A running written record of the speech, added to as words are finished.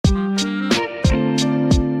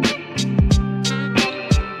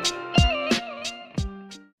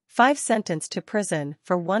5 sentenced to prison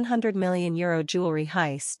for €100 million jewelry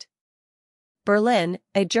heist. Berlin,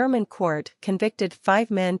 a German court convicted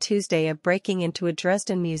 5 men Tuesday of breaking into a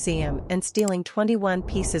Dresden museum and stealing 21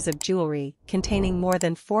 pieces of jewelry containing more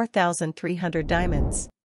than 4,300 diamonds.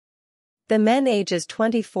 The men ages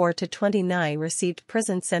 24 to 29 received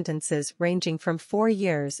prison sentences ranging from 4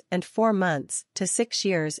 years and 4 months to 6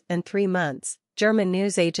 years and 3 months, German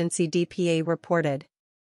news agency dpa reported.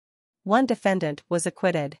 One defendant was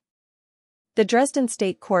acquitted. The Dresden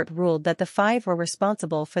State Court ruled that the 5 were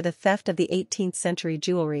responsible for the theft of the 18th-century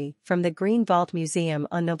jewelry from the Green Vault Museum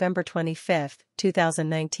on November 25,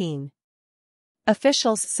 2019.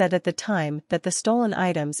 Officials said at the time that the stolen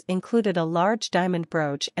items included a large diamond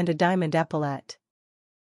brooch and a diamond epaulet.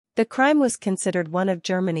 The crime was considered one of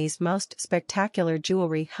Germany's most spectacular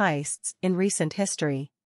jewelry heists in recent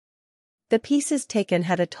history. The pieces taken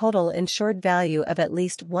had a total insured value of at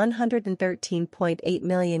least €113.8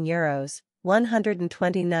 million,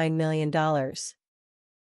 $129 million.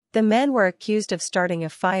 The men were accused of starting a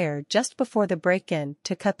fire just before the break-in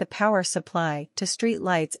to cut the power supply to street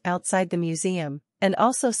lights outside the museum, and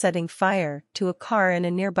also setting fire to a car in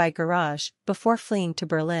a nearby garage before fleeing to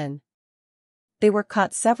Berlin. They were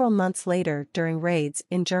caught several months later during raids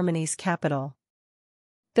in Germany's capital.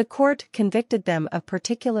 The court convicted them of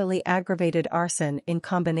particularly aggravated arson in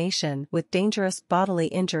combination with dangerous bodily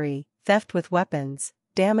injury, theft with weapons,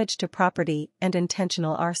 damage to property, and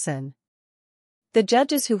intentional arson. The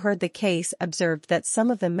judges who heard the case observed that some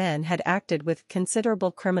of the men had acted with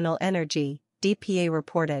considerable criminal energy, dpa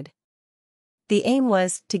reported. The aim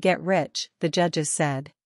was to get rich, the judges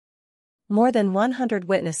said. More than 100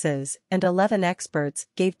 witnesses and 11 experts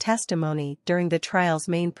gave testimony during the trial's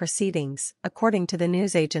main proceedings, according to the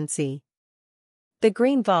news agency. The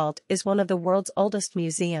Green Vault is one of the world's oldest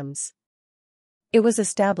museums. It was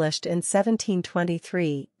established in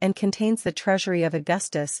 1723 and contains the treasury of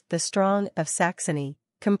Augustus the Strong of Saxony,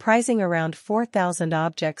 comprising around 4,000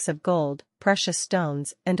 objects of gold, precious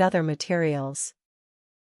stones, and other materials.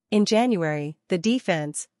 In January, the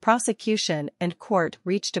defense, prosecution, and court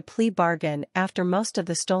reached a plea bargain after most of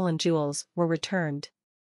the stolen jewels were returned.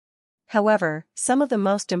 However, some of the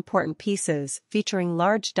most important pieces, featuring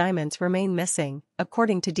large diamonds, remain missing,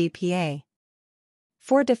 according to dpa.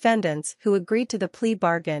 4 defendants who agreed to the plea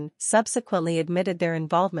bargain subsequently admitted their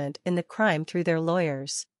involvement in the crime through their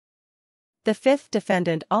lawyers. The 5th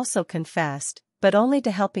defendant also confessed, but only to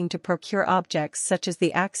helping to procure objects such as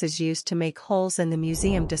the axes used to make holes in the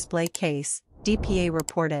museum display case, dpa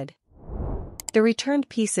reported. The returned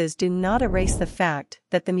pieces do not erase the fact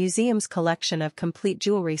that the museum's collection of complete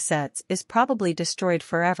jewelry sets is probably destroyed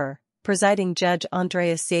forever, presiding judge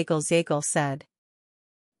Andreas Zegel said.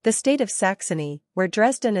 The state of Saxony, where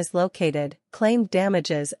Dresden is located, claimed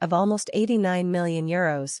damages of almost €89 million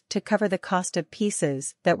to cover the cost of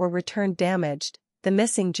pieces that were returned damaged, the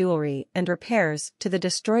missing jewelry, and repairs to the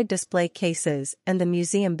destroyed display cases and the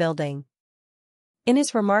museum building. In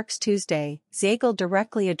his remarks Tuesday, Zegel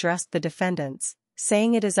directly addressed the defendants,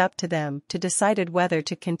 saying it is up to them to decide whether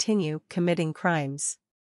to continue committing crimes.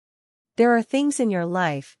 There are things in your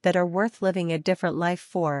life that are worth living a different life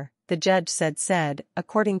for, the judge said,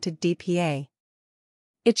 according to dpa.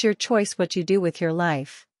 It's your choice what you do with your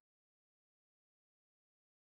life.